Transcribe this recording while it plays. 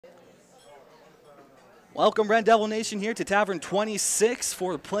Welcome, Red Devil Nation, here to Tavern 26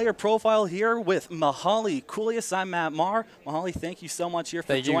 for the player profile here with Mihali, Koullias. I'm Matt Marr. Mihali, thank you so much here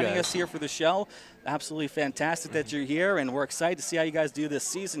for joining us here for the show. Absolutely fantastic that you're here, and we're excited to see how you guys do this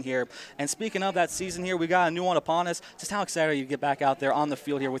season here. And speaking of that season here, we got a new one upon us. Just how excited are you to get back out there on the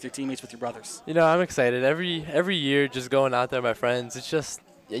field here with your teammates, with your brothers? You know, I'm excited. Every year just going out there with my friends, it's just,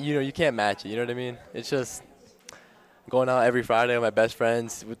 you know, you can't match it, you know what I mean? It's just going out every Friday with my best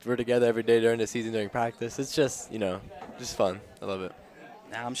friends. We're together every day during the season, during practice. It's just, you know, just fun. I love it.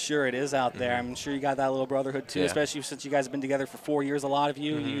 Now, I'm sure it is out there. I'm sure you got that little brotherhood, too, especially since you guys have been together for 4 years, a lot of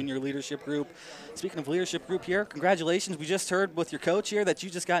you, you and your leadership group. Speaking of leadership group here, congratulations. We just heard with your coach here that you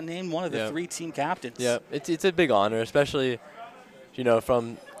just got named one of the 3 team captains. Yeah, it's a big honor, especially, you know,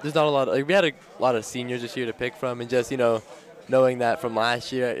 there's not a lot, we had a lot of seniors this year to pick from, and just, you know, knowing that from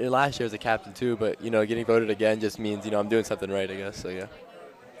last year as a captain too, but, you know, getting voted again just means, you know, I'm doing something right, I guess, so yeah.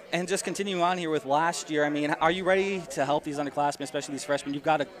 And just continuing on here with last year, I mean, are you ready to help these underclassmen, especially these freshmen? You've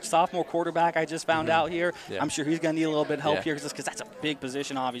got a sophomore quarterback I just found out here. Yeah. I'm sure he's going to need a little bit of help here because that's a big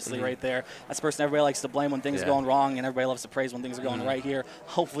position, obviously, right there. That's the person everybody likes to blame when things are going wrong, and everybody loves to praise when things are going right here.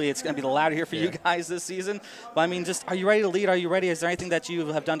 Hopefully it's going to be the latter here for you guys this season. But, I mean, just are you ready to lead? Are you ready? Is there anything that you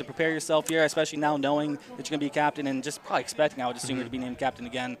have done to prepare yourself here, especially now knowing that you're going to be captain and just probably expecting, I would assume, you to be named captain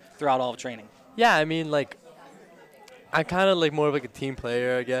again throughout all of training? Yeah, I mean, like, I'm kind of like more of like a team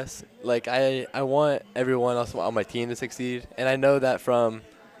player, I guess. Like I want everyone else on my team to succeed, and I know that from,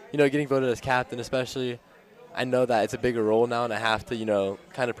 you know, getting voted as captain especially, I know that it's a bigger role now, and I have to, you know,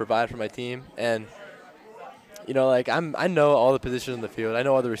 kind of provide for my team. And, you know, like I know all the positions on the field. I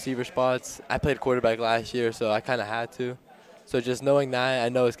know all the receiver spots. I played quarterback last year, so I kind of had to. So just knowing that, I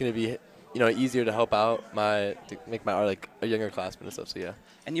know it's going to be, you know, easier to help out to make my like a younger classman and stuff. So yeah.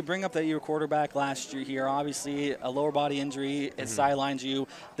 And you bring up that you were quarterback last year here. Obviously, a lower body injury, it sidelines you.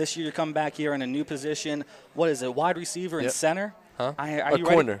 This year, you're coming back here in a new position. What is it, wide receiver and center? Huh? Are you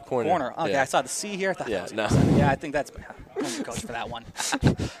corner. ready? Corner. Okay, I saw the C here. I thought that was no. Yeah, I think that's – coach for that one.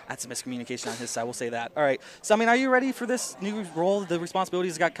 That's a miscommunication on his side. We'll say that. All right. So, I mean, are you ready for this new role, the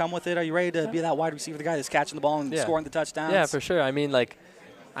responsibilities that come with it? Are you ready to be that wide receiver, the guy that's catching the ball and scoring the touchdowns? Yeah, for sure. I mean, like,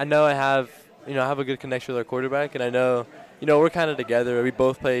 I know I have a good connection with our quarterback, and I know – you know, we're kind of together. We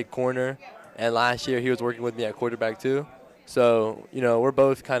both played corner, and last year he was working with me at quarterback too. So, you know, we're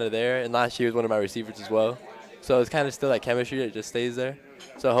both kind of there, and last year was one of my receivers as well. So it's kind of still that chemistry that just stays there.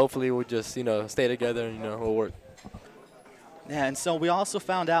 So hopefully we'll just, you know, stay together and, you know, we'll work. Yeah, and so we also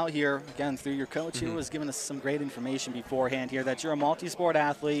found out here, again, through your coach who was giving us some great information beforehand here, that you're a multi-sport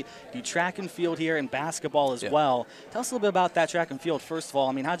athlete, you track and field here and basketball as well. Tell us a little bit about that track and field, first of all.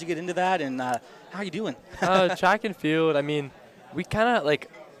 I mean, how'd you get into that, and how are you doing? Track and field, I mean, we kind of, like,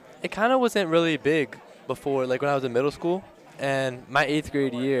 it kind of wasn't really big before, like, when I was in middle school. And my 8th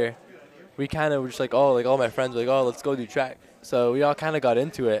grade year, we kind of were just like, oh, like, all my friends were like, oh, let's go do track. So we all kind of got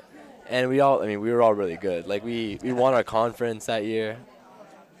into it. And we were all really good. Like, we won our conference that year.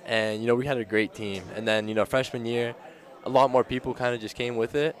 And, you know, we had a great team. And then, you know, freshman year, a lot more people kind of just came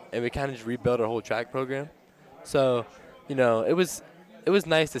with it. And we kind of just rebuilt our whole track program. So, you know, it was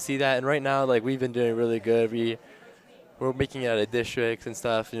nice to see that. And right now, like, we've been doing really good. We're making it out of districts and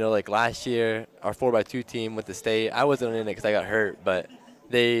stuff. You know, like last year, our 4x2 team with the state, I wasn't in it because I got hurt. But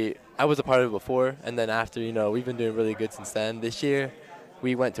I was a part of it before. And then after, you know, we've been doing really good since then. This year,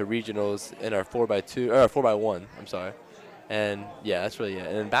 we went to regionals in our 4x2 or our 4x1. I'm sorry, and yeah, that's really it.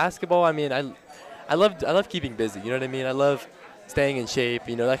 And in basketball, I mean, I love keeping busy. You know what I mean? I love staying in shape.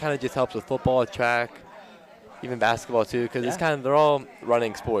 You know, that kind of just helps with football, track, even basketball too, because it's kind of they're all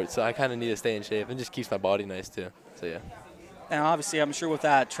running sports. So I kind of need to stay in shape and just keeps my body nice too. So yeah. And obviously, I'm sure with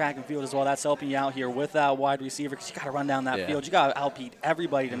that track and field as well, that's helping you out here with that wide receiver because you got to run down that field. You got to outbeat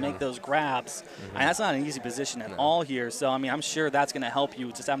everybody to make those grabs. And that's not an easy position at all here. So, I mean, I'm sure that's going to help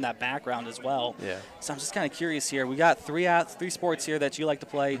you just having that background as well. Yeah. So I'm just kind of curious here. We got three sports here that you like to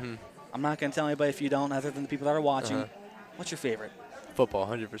play. I'm not going to tell anybody if you don't, other than the people that are watching. What's your favorite? Football,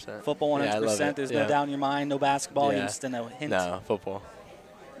 100%. Football, 100%. Yeah, there's no doubt in your mind. No basketball. You just no hint. No, football.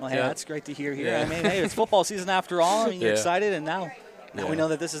 Well, hey, that's great to hear here. I mean, hey, it's football season after all. I mean, you're excited, and now we know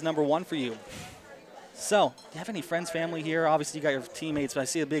that this is #1 for you. So, do you have any friends, family here? Obviously, you got your teammates, but I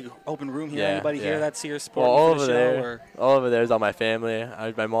see a big open room here. Anybody here that's here supporting all for the show? All over there is all my family.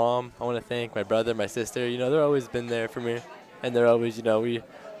 My mom, I want to thank my brother, my sister. You know, they're always been there for me, and they're always, you know, we're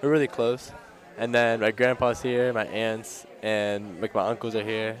really close. And then my grandpa's here, my aunts, and like my uncles are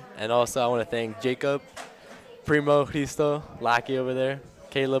here. And also, I want to thank Jacob, Primo, Cristo, Lackey over there,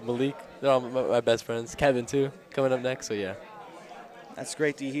 Caleb, Malik. They're all my best friends. Kevin, too, coming up next. So, yeah. That's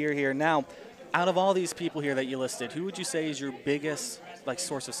great to hear here. Now, out of all these people here that you listed, who would you say is your biggest like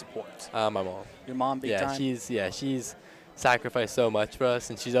source of support? My mom. Your mom, big time? She's sacrificed so much for us,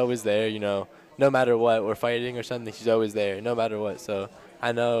 and she's always there, you know. No matter what, we're fighting or something, she's always there, no matter what. So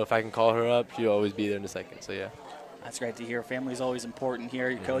I know if I can call her up, she'll always be there in a second. So, yeah. That's great to hear. Family is always important here.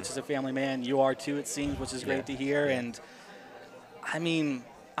 Your coach is a family man. You are too, it seems, which is great to hear. And, I mean,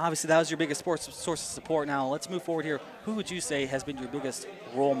 obviously that was your biggest source of support. Now let's move forward here. Who would you say has been your biggest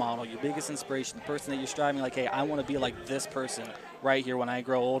role model, your biggest inspiration, the person that you're striving like, hey, I want to be like this person right here when I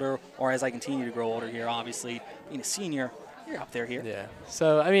grow older or as I continue to grow older here? Obviously, being a senior, you're up there here. Yeah.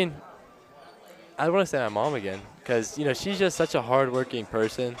 So, I mean, I want to say my mom again because, you know, she's just such a hardworking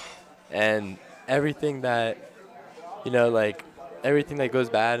person, and everything that, you know, like everything that goes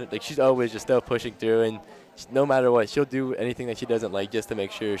bad, like she's always just still pushing through, and no matter what, she'll do anything that she doesn't like just to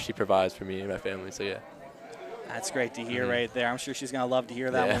make sure she provides for me and my family. So, yeah. That's great to hear right there. I'm sure she's going to love to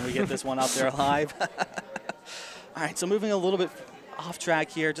hear that when we get this one out there live. All right, so moving a little bit off track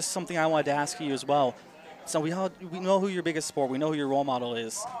here, just something I wanted to ask you as well. So we know who your biggest sport, we know who your role model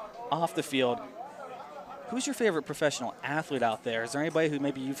is off the field. Who's your favorite professional athlete out there? Is there anybody who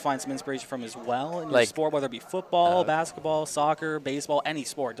maybe you find some inspiration from as well in your sport, whether it be football, basketball, soccer, baseball, any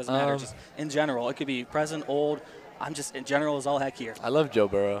sport? Doesn't matter, just in general. It could be present, old. I'm just, in general, is all heck here. I love Joe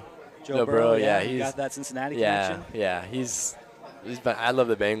Burrow. Joe Burrow, yeah. He's got that Cincinnati connection. Yeah, I love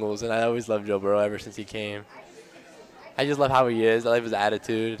the Bengals, and I always loved Joe Burrow ever since he came. I just love how he is. I love his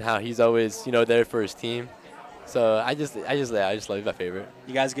attitude, how he's always, you know, there for his team. So I just love him. My favorite.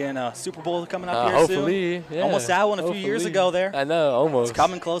 You guys getting a Super Bowl coming up here hopefully, soon? Yeah. Almost had one a few years ago there. I know, almost. It's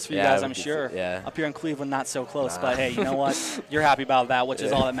coming close for you guys, I'm sure. Yeah. Up here in Cleveland, not so close. But, hey, you know what? You're happy about that, which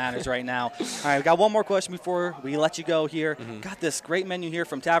is all that matters right now. All right, we got one more question before we let you go here. Got this great menu here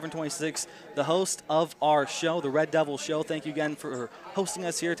from Tavern 26, the host of our show, the Red Devil Show. Thank you again for hosting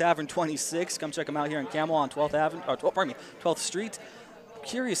us here at Tavern 26. Come check them out here in Campbell on 12th Street.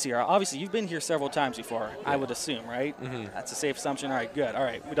 Curious here. Obviously, you've been here several times before. I would assume, right? That's a safe assumption. All right, good. All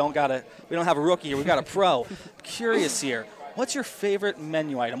right, we don't have a rookie here. We got a pro. Curious here. What's your favorite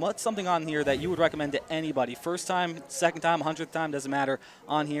menu item? What's something on here that you would recommend to anybody? First time, second time, 100th time, doesn't matter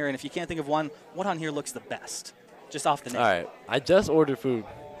on here. And if you can't think of one, what on here looks the best? Just off the name. All right, I just ordered food,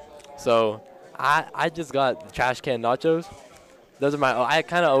 so I just got the trash can nachos. Those are I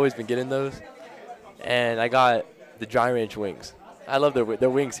kind of always been getting those, and I got the dry range wings. I love their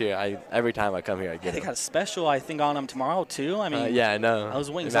wings here. Every time I come here, I get them. They got a special, I think, on them tomorrow, too. I mean, yeah, I know.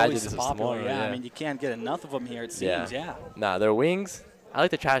 Those wings are always popular. Tomorrow, yeah, I mean, you can't get enough of them here, it seems, yeah. Nah, their wings, I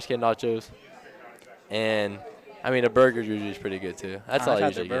like the trash can nachos. And, I mean, the burgers usually is pretty good, too. That's all I usually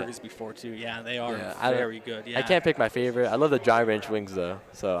get. I've had their burgers before, too. Yeah, they are very good. Yeah. I can't pick my favorite. I love the dry ranch wings, though.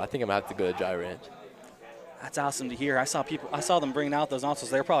 So I think I'm going to have to go to dry ranch. That's awesome to hear. I saw them bringing out those nachos.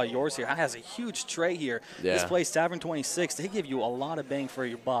 They're probably yours here. It has a huge tray here. Yeah. This place, Tavern 26, they give you a lot of bang for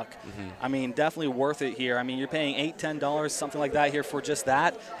your buck. I mean, definitely worth it here. I mean, you're paying $8, $10, something like that here for just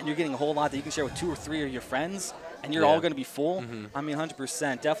that, and you're getting a whole lot that you can share with 2 or 3 of your friends, and you're all going to be full. I mean,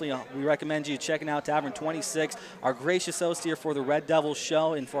 100%. Definitely, we recommend you checking out Tavern 26, our gracious host here for the Red Devil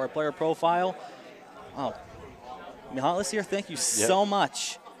Show and for our player profile. Oh, Mihali here, thank you so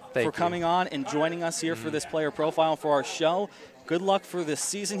much. For coming on and joining us here for this player profile for our show. Good luck for this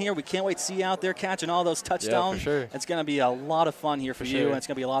season here. We can't wait to see you out there catching all those touchdowns. Yeah, for sure. It's going to be a lot of fun here for you, and it's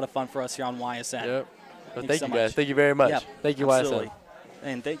going to be a lot of fun for us here on YSN. Yep. Well, thank you, guys. Thank you very much. Yep, thank you, absolutely. YSN.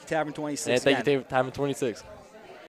 And thank you, Tavern 26. And thank you, Tavern 26.